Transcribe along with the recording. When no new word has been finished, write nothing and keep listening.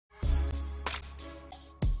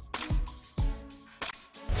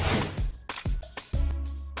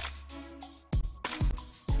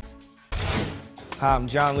Hi, I'm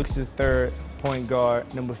John Lucas III, point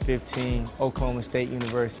guard, number 15, Oklahoma State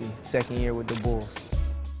University, second year with the Bulls.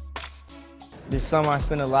 This summer I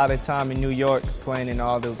spent a lot of time in New York playing in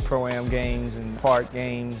all the Pro-Am games and park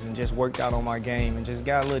games and just worked out on my game and just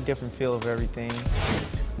got a little different feel of everything.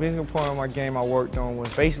 The biggest point on my game I worked on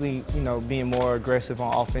was basically, being more aggressive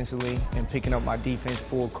on offensively and picking up my defense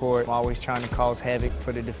full court. I'm always trying to cause havoc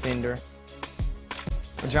for the defender.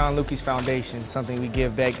 John Lucas Foundation, something we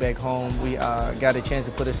give back home. We got a chance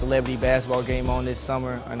to put a celebrity basketball game on this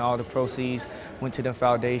summer, and all the proceeds went to the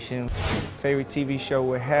foundation. Favorite TV show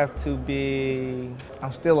would have to be,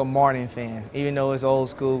 I'm still a Martin fan. Even though it's old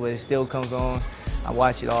school, but it still comes on. I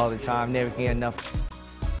watch it all the time, never get enough.